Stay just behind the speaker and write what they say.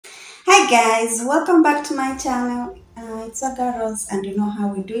Guys, welcome back to my channel. It's Aga Rose, and you know how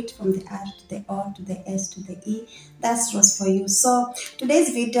we do it, from the R to the O to the S to the E. That's Rose for you. So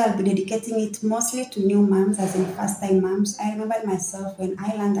today's video, I'll be dedicating it mostly to new moms, as in first time moms. I remember myself when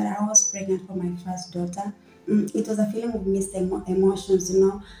I learned that I was pregnant for my first daughter. It was a feeling of mixed emotions, you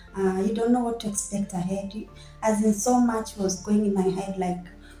know. You don't know what to expect ahead. As in, so much was going in my head, like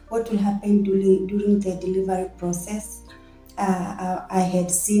what will happen during the delivery process. I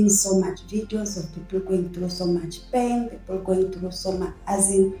had seen so much videos of people going through so much pain, people going through so much, as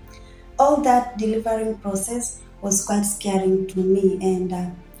in all that delivering process was quite scaring to me. And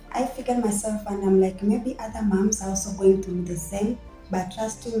I figured myself, and I'm like, maybe other moms are also going through the same. But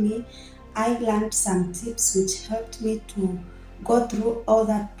trusting me, I learned some tips which helped me to go through all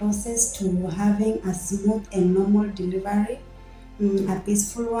that process to having a smooth and normal delivery, a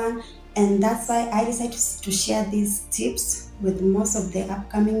peaceful one. And that's why I decided to share these tips with most of the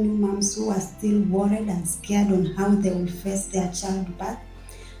upcoming new moms who are still worried and scared on how they will face their childbirth.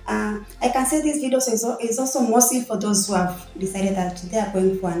 I can say this video is also mostly for those who have decided that they are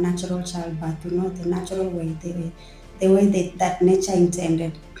going for a natural childbirth, you know, the natural way, the way that nature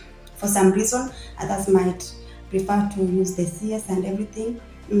intended. For some reason, others might prefer to use the CS and everything.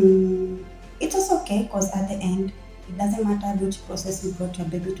 It's also okay, because at the end, it doesn't matter which process you brought your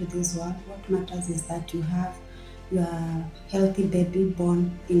baby to this world. What matters is that you have your healthy baby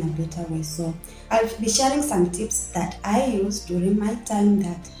born in a better way. So I'll be sharing some tips that I used during my time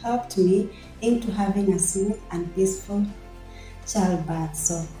that helped me into having a smooth and peaceful childbirth.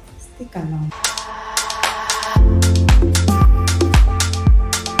 So stick along.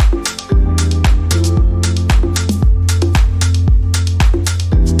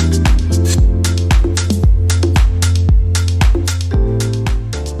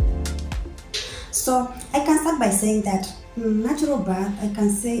 So I can start by saying that natural birth, I can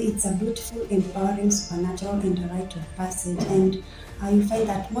say it's a beautiful, empowering, supernatural, and a rite of passage. And you find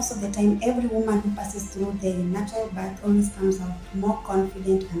that most of the time, every woman who passes through the natural birth always comes out more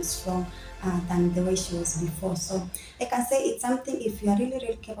confident and strong than the way she was before. So I can say it's something, if you are really,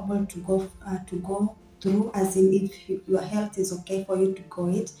 really capable to go through, as in if your health is okay for you to go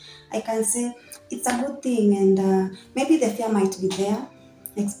it, I can say it's a good thing. And maybe the fear might be there,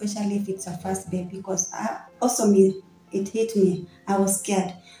 especially if it's your first baby, because also me, it hit me. I was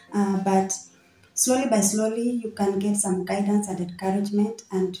scared, but slowly by slowly you can get some guidance and encouragement,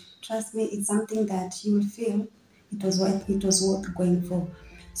 and trust me, it's something that you will feel it was worth going for.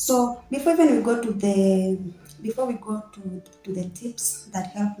 So before we go to the tips that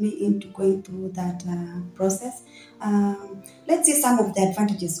help me into going through that process, let's see some of the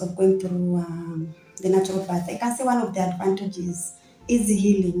advantages of going through the natural birth. I can say one of the advantages is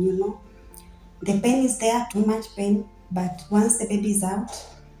healing, you know. The pain is there, too much pain, but once the baby is out,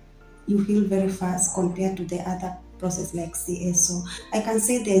 you heal very fast compared to the other process like CS. So I can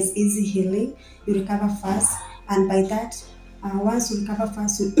say there's easy healing, you recover fast, and by that, once you recover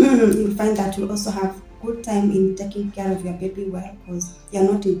fast, you'll find that you'll also have good time in taking care of your baby well, because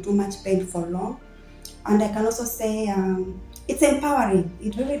you're not in too much pain for long. And I can also say it's empowering.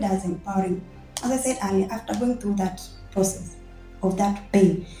 It really does empowering. As I said earlier, after going through that process of that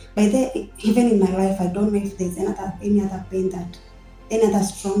pain, by the even in my life, I don't know if there's any other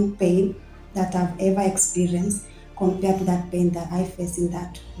strong pain that I've ever experienced compared to that pain that I face in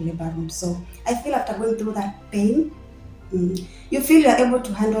that labor room. So I feel after going through that pain, you feel you're able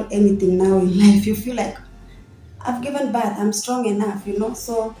to handle anything now in life. You feel like, I've given birth, I'm strong enough, you know.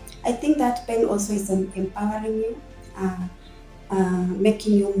 So I think that pain also is empowering you,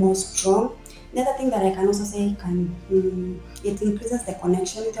 making you more strong. The other thing that I can also say, it increases the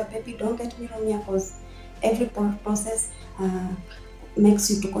connection with your baby. Don't get me wrong here, because every process makes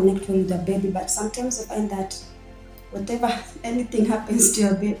you to connect well with your baby. But sometimes you find that anything happens to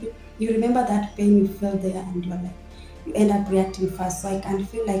your baby, you remember that pain you felt there, and you end up reacting fast. So I can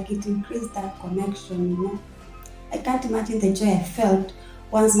feel like it increased that connection, you know. I can't imagine the joy I felt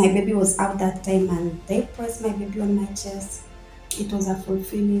once my baby was out that time and they pressed my baby on my chest. It was a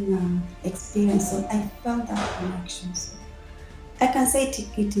fulfilling experience. So I felt that connection. So I can say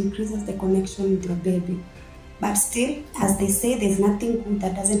it increases the connection with your baby. But still, as they say, there's nothing good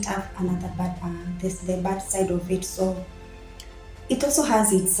that doesn't have another bad, there's the bad side of it. So it also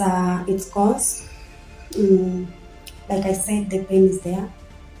has its cause. Like I said, the pain is there.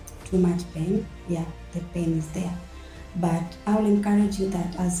 Too much pain. Yeah, the pain is there. But I will encourage you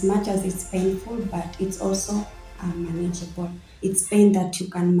that as much as it's painful, but it's also manageable. It's pain that you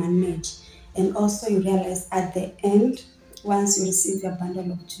can manage. And also you realize at the end, once you receive your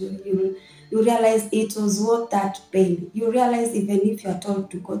bundle of joy, you realize it was worth that pain. You realize even if you're told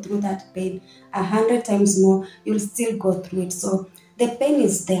to go through that pain 100 times more, you'll still go through it. So the pain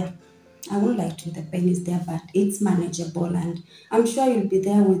is there. I won't lie to you, the pain is there, but it's manageable. And I'm sure you'll be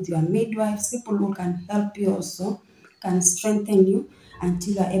there with your midwives, people who can help you also, can strengthen you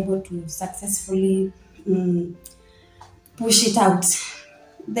until you're able to successfully push it out.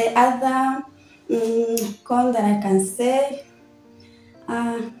 The other con that I can say,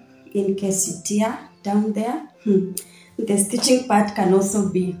 in case you tear down there, the stitching part can also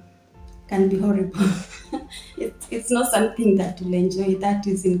be horrible. It's not something that you'll enjoy. That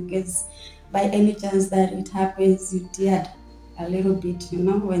is in case by any chance that it happens, you teared a little bit,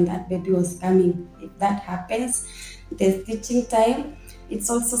 when that baby was coming. If that happens, the stitching time, it's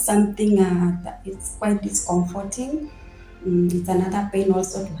also something that it's quite discomforting. It's another pain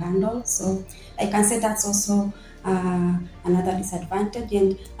also to handle. So I can say that's also another disadvantage.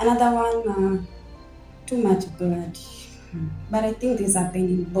 And another one, too much blood. But I think there's a pain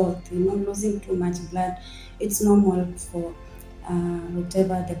in both. Losing too much blood, it's normal for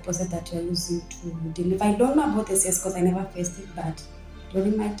whatever the process that you're using to deliver. I don't know about this because I never faced it, but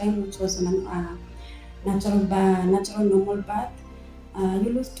during my time, which was on a natural normal birth,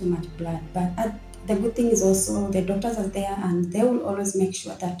 you lose too much blood. But the good thing is also the doctors are there and they will always make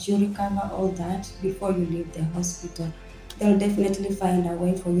sure that you recover all that before you leave the hospital. They'll definitely find a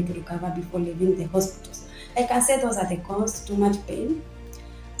way for you to recover before leaving the hospital. I can say those are the cause: too much pain,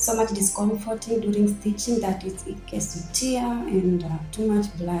 so much discomforting during stitching that it gets you tear, and too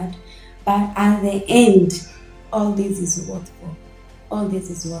much blood. But at the end, all this is worth for. All this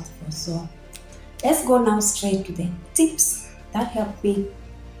is worth for. So let's go now straight to the tips that help me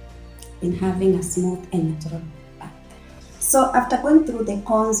in having a smooth and natural birth. So after going through the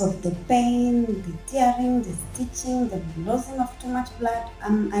cons of the pain, the tearing, the stitching, the losing of too much blood,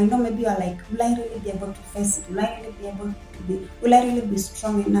 I know maybe you're like, will I really be able to face it? Will I really be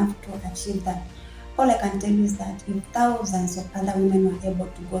strong enough to achieve that? All I can tell you is that if thousands of other women were able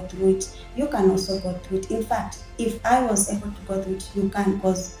to go through it, you can also go through it. In fact, if I was able to go through it, you can,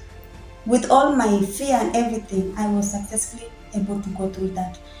 because with all my fear and everything, I was successfully able to go through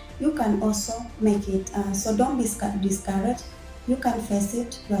that. You can also make it. So don't be discouraged. You can face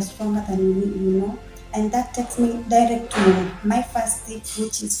it. You are stronger than you know. And that takes me direct to my first tip,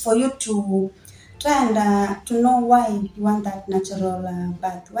 which is for you to try and to know why you want that natural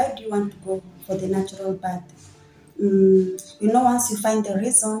birth. Why do you want to go for the natural birth? Once you find the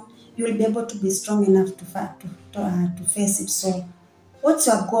reason, you will be able to be strong enough to face it. So what's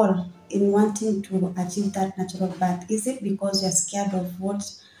your goal in wanting to achieve that natural birth? Is it because you're scared of what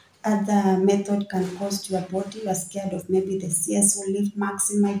other method can cause to your body? You're scared of maybe the CS will leave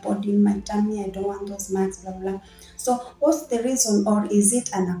marks in my body, in my tummy. I don't want those marks, blah, blah. So what's the reason? Or is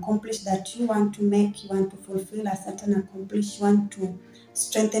it an accomplishment that you want to make? You want to fulfill a certain accomplishment? You want to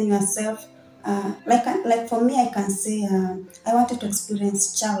strengthen yourself? Like for me, I can say I wanted to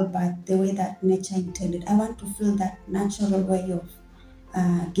experience childbirth the way that nature intended. I want to feel that natural way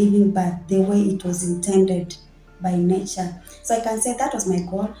of giving birth the way it was intended by nature. So I can say that was my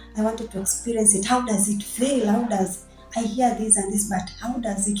goal. I wanted to experience it. How does it feel? How does I hear this and this, but how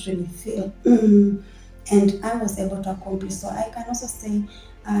does it really feel? And I was able to accomplish. So I can also say,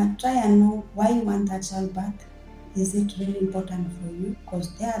 try and know why you want that childbirth. Is it really important for you?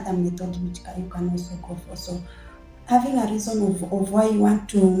 Because there are other methods which you can also go for. So having a reason of why you want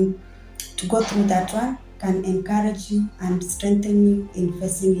to go through that one can encourage you and strengthen you in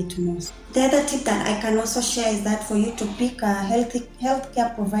facing it most. The other tip that I can also share is that for you to pick a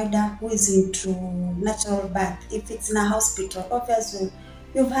healthcare provider who is into natural birth. If it's in a hospital, obviously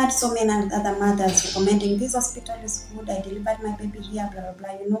you've had so many other mothers recommending this hospital is good, I delivered my baby here, blah,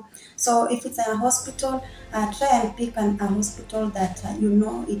 blah, blah, So if it's in a hospital, try and pick a hospital that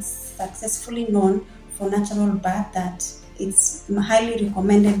it's successfully known for natural birth, that it's highly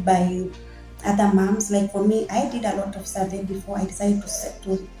recommended by other moms. Like for me, I did a lot of survey before I decided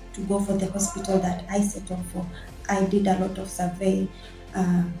to go for the hospital that I settled for. I did a lot of survey,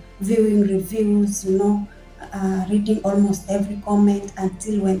 viewing reviews, reading almost every comment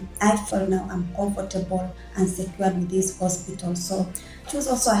until when I felt now I'm comfortable and secured with this hospital. So choose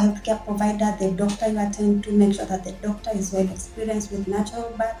also a healthcare provider, the doctor you attend to, make sure that the doctor is well experienced with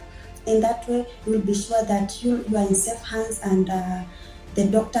natural birth. In that way, you will be sure that you are in safe hands and the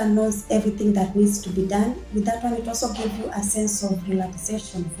doctor knows everything that needs to be done. With that one, it also gives you a sense of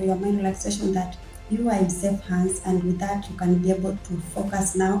relaxation, for your mind relaxation, that you are in safe hands, and with that you can be able to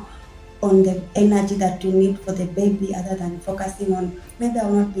focus now on the energy that you need for the baby, other than focusing on maybe I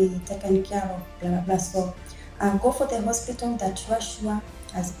will not be taken care of, blah, blah, blah. So go for the hospital that you are sure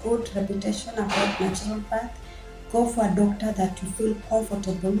has good reputation about natural birth. Go for a doctor that you feel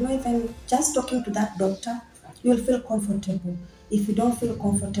comfortable. You know, even just talking to that doctor, you'll feel comfortable. If you don't feel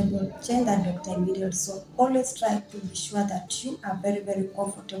comfortable, change that doctor immediately. So always try to be sure that you are very, very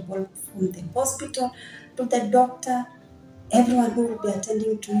comfortable from the hospital to the doctor. Everyone who will be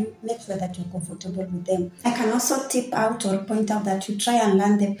attending to you, make sure that you're comfortable with them. I can also tip out or point out that you try and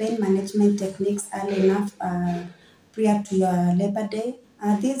learn the pain management techniques early enough prior to your labor day.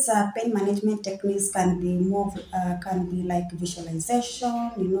 These pain management techniques can be can be like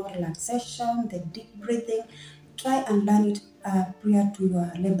visualization, relaxation, the deep breathing. Try and learn it prior to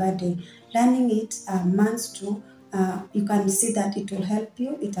your labor day. Learning it months to you can see that it will help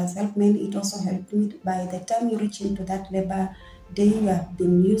you. It has helped me. It also helped me. By the time you reach into that labor day, you have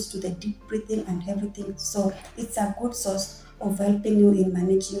been used to the deep breathing and everything. So it's a good source of helping you in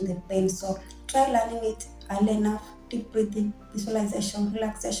managing the pain. So try learning it early enough. Deep breathing, visualization,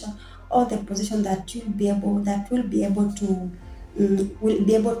 relaxation, all the position that will be able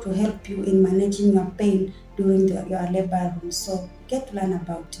to help you in managing your pain during your labor room. So get to learn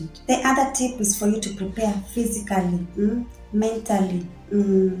about it. The other tip is for you to prepare physically, mentally,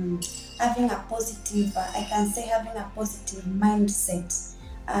 having a positive, I can say having a positive mindset.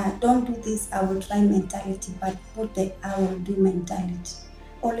 Don't do this, I will try mentality, but put the I will do mentality.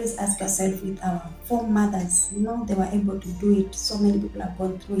 Always ask yourself, with our foremothers, they were able to do it. So many people have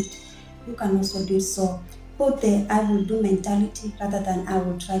gone through it. You can also do so. Put the I will do mentality rather than I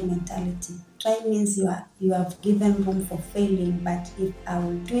will try mentality. Try means you have given room for failing, but if I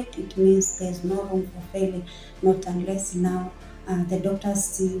will do it, it means there's no room for failing, not unless now the doctors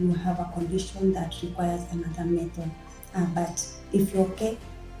see you have a condition that requires another method. But if you're okay,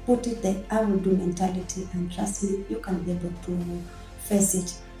 put it the I will do mentality, and trust me, you can be able to face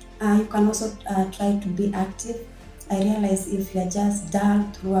it. You can also try to be active. I realize if you're just dull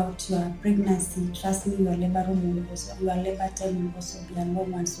throughout your pregnancy, trust me, your labor time will also be a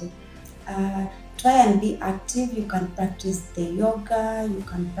long one. So try and be active. You can practice the yoga, you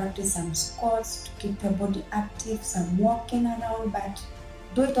can practice some squats to keep your body active, some walking around, but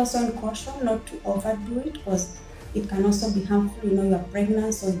do it also in caution, not to overdo it, because it can also be harmful. You're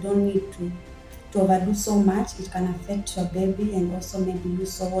pregnant, so you don't need to overdo so much. It can affect your baby and also maybe you.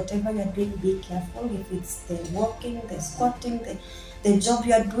 So whatever you're doing, be careful. If it's the walking, the squatting, the job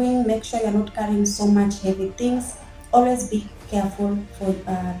you're doing, make sure you're not carrying so much heavy things. Always be careful for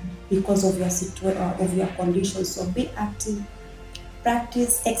because of your situation or of your condition. So be active.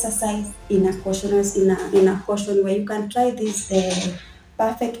 Practice exercise in a caution where you can try this, the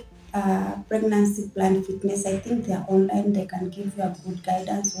perfect pregnancy plan fitness. I think they are online. They can give you a good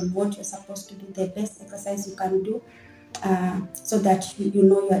guidance on what you're supposed to do, the best exercise you can do, so that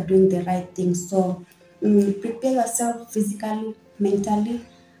you are doing the right thing. So prepare yourself physically, mentally,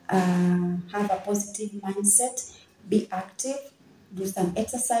 have a positive mindset, be active, do some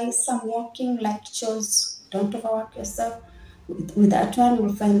exercise, some walking, light chores. Don't overwork yourself. With that one,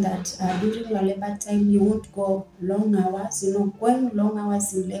 you'll find that during your labor time, you won't go long hours. Going long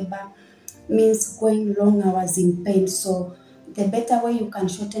hours in labor means going long hours in pain. So the better way you can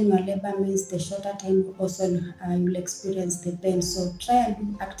shorten your labor means the shorter time you also you'll experience the pain. So try and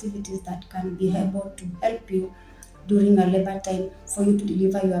do activities that can be able to help you during your labor time for you to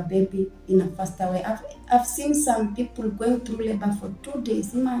deliver your baby in a faster way. I've seen some people going through labor for 2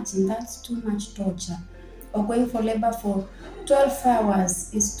 days. Imagine, that's too much torture. Or going for labor for 12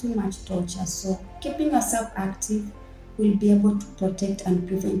 hours is too much torture. So keeping yourself active will be able to protect and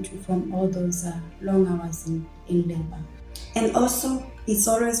prevent you from all those long hours in labor. And also, it's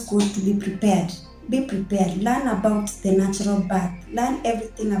always good to be prepared. Be prepared. Learn about the natural birth. Learn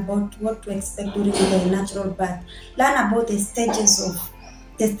everything about what to expect during the natural birth. Learn about the stages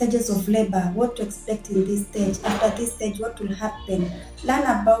of labor, what to expect in this stage. After this stage, what will happen. Learn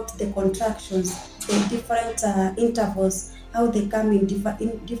about the contractions, the different intervals, how they come in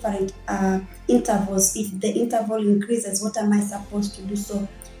different intervals. If the interval increases, what am I supposed to do? So,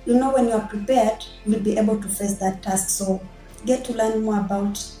 when you are prepared, you'll be able to face that task. So, get to learn more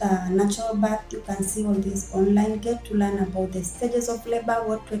about natural birth. You can see all this online. Get to learn about the stages of labor,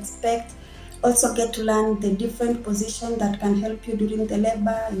 what to expect. Also get to learn the different positions that can help you during the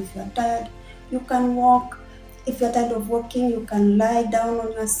labor. If you're tired, you can walk. If you're tired of walking, you can lie down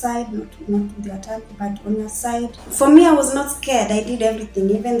on your side, not with your tummy, but on your side. For me, I was not scared. I did everything.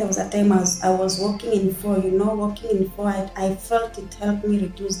 Even there was a time I was walking in floor. Walking in floor, I felt it helped me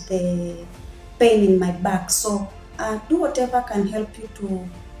reduce the pain in my back. So do whatever can help you to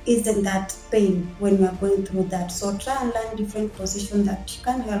ease that pain when you are going through that. So try and learn different positions that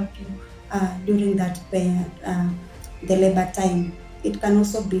can help you during that pain, the labor time. it can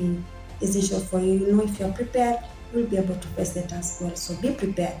also be essential for you. You know, if you're prepared, you'll be able to face the task well. So be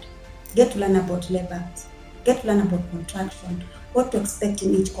prepared. Get to learn about labor. Get to learn about contraction, what to expect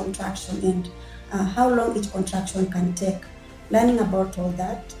in each contraction, and how long each contraction can take. Learning about all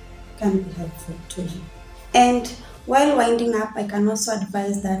that can be helpful to you. And while winding up, I can also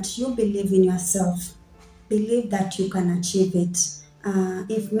advise that you believe in yourself. Believe that you can achieve it.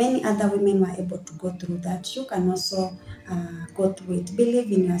 If many other women were able to go through that, you can also go through it.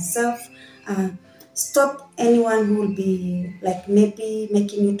 Believe in yourself. Stop anyone who will be like maybe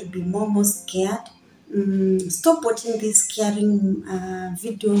making you to be more scared. Stop watching these scaring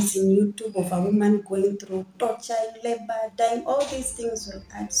videos in YouTube of a woman going through torture, labor, dying. All these things will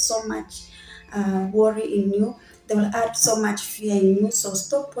add so much worry in you. They will add so much fear in you. So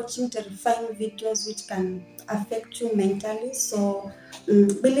stop watching terrifying videos which can affect you mentally. So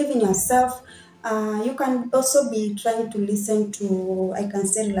believe in yourself. You can also be trying to listen to, I can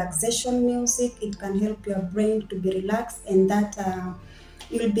say, relaxation music. It can help your brain to be relaxed, and that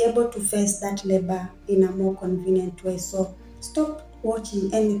you'll be able to face that labor in a more convenient way. So stop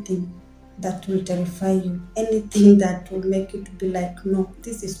watching anything that will terrify you, anything that will make you to be like, no,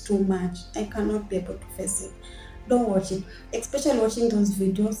 this is too much, I cannot be able to face it. Don't watch it, especially watching those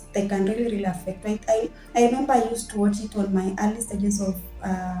videos. They can really affect. I remember I used to watch it on my early stages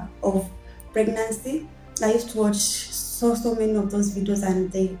of pregnancy. I used to watch so many of those videos,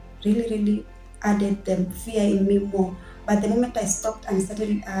 and they really added fear in me more. But the moment I stopped and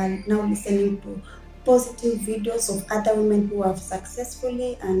started now listening to positive videos of other women who have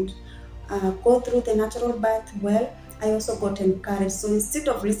successfully and go through the natural birth well, I also got encouraged. So instead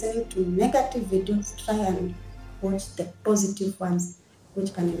of listening to negative videos, try and watch the positive ones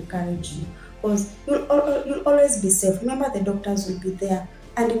which can encourage you, because you'll always be safe. Remember, the doctors will be there,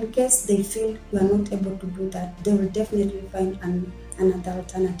 and in case they feel you are not able to do that, they will definitely find another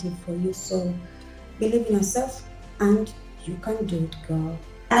alternative for you. So believe in yourself, and you can do it, girl.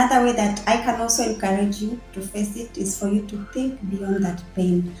 Another way that I can also encourage you to face it is for you to think beyond that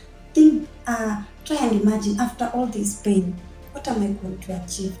pain. Try and imagine, after all this pain, what am I going to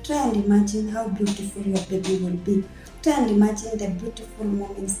achieve? Try and imagine how beautiful your baby will be. Try and imagine the beautiful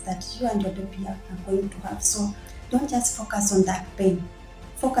moments that you and your baby are going to have. So don't just focus on that pain.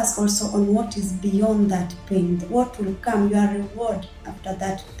 Focus also on what is beyond that pain, what will come, your reward after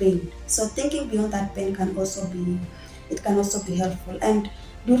that pain. So thinking beyond that pain can also be helpful. And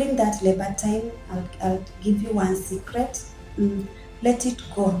during that labor time, I'll give you one secret. Let it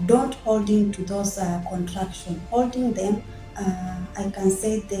go. Don't hold into those contractions. Holding them, I can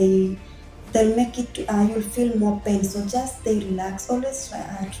say they'll make it, you'll feel more pain. So just stay relaxed. Always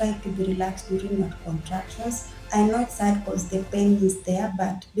try to be relaxed during your contractions. I know it's sad because the pain is there,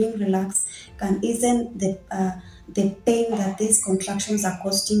 but being relaxed can ease the pain that these contractions are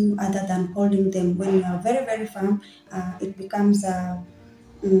costing you, other than holding them. When you are very firm, it becomes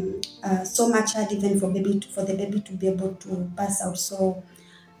so much hard even for the baby to be able to pass out. So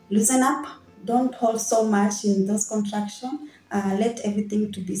loosen up. Don't hold so much in those contractions. Let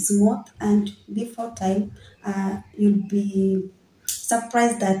everything to be smooth, and before time, you'll be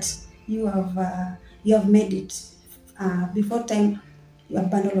surprised that you have made it. Before time, your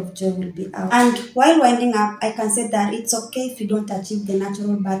bundle of joy will be out. And while winding up, I can say that it's okay if you don't achieve the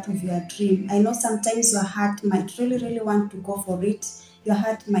natural birth of your dream. I know sometimes your heart might really want to go for it. Your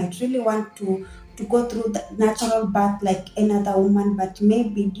heart might really want to go through the natural birth like any other woman, but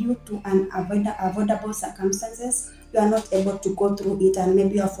maybe due to avoidable circumstances, you are not able to go through it, and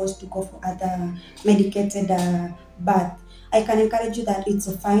maybe you are forced to go for other medicated birth. I can encourage you that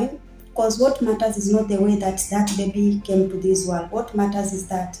it's fine, because what matters is not the way that baby came to this world. What matters is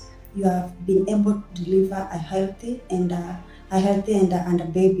that you have been able to deliver a healthy and a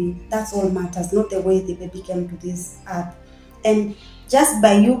baby. That's all matters, not the way the baby came to this earth. And just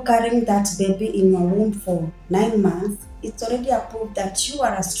by you carrying that baby in your womb for 9 months, it's already a proof that you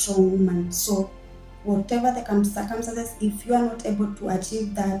are a strong woman. So whatever the circumstances, if you are not able to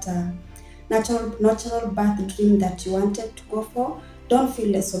achieve that natural birth dream that you wanted to go for, don't feel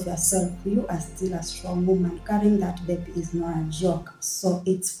less of yourself. You are still a strong woman. Carrying that baby is not a joke. So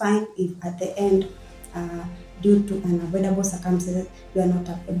it's fine if at the end, due to unavoidable circumstances, you are not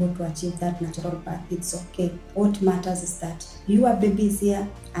able to achieve that natural birth. It's okay. What matters is that your baby is here,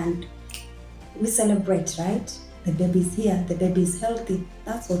 and we celebrate, right? The baby is here, the baby is healthy.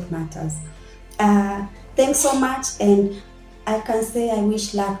 That's what matters. Thanks so much, and I can say I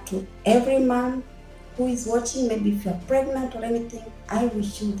wish luck to every mom who is watching. Maybe if you're pregnant or anything, I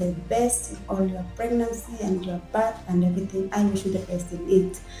wish you the best in all your pregnancy and your birth and everything. I wish you the best in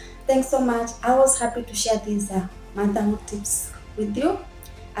it. Thanks so much. I was happy to share these motherhood tips with with you.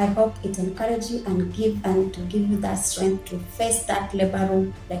 I hope it encourages you and to give you that strength to face that labor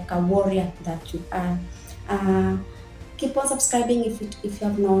room like a warrior that you are. Uh, Keep on subscribing if you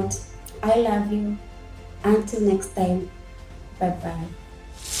have not. I love you. Until next time. Bye bye.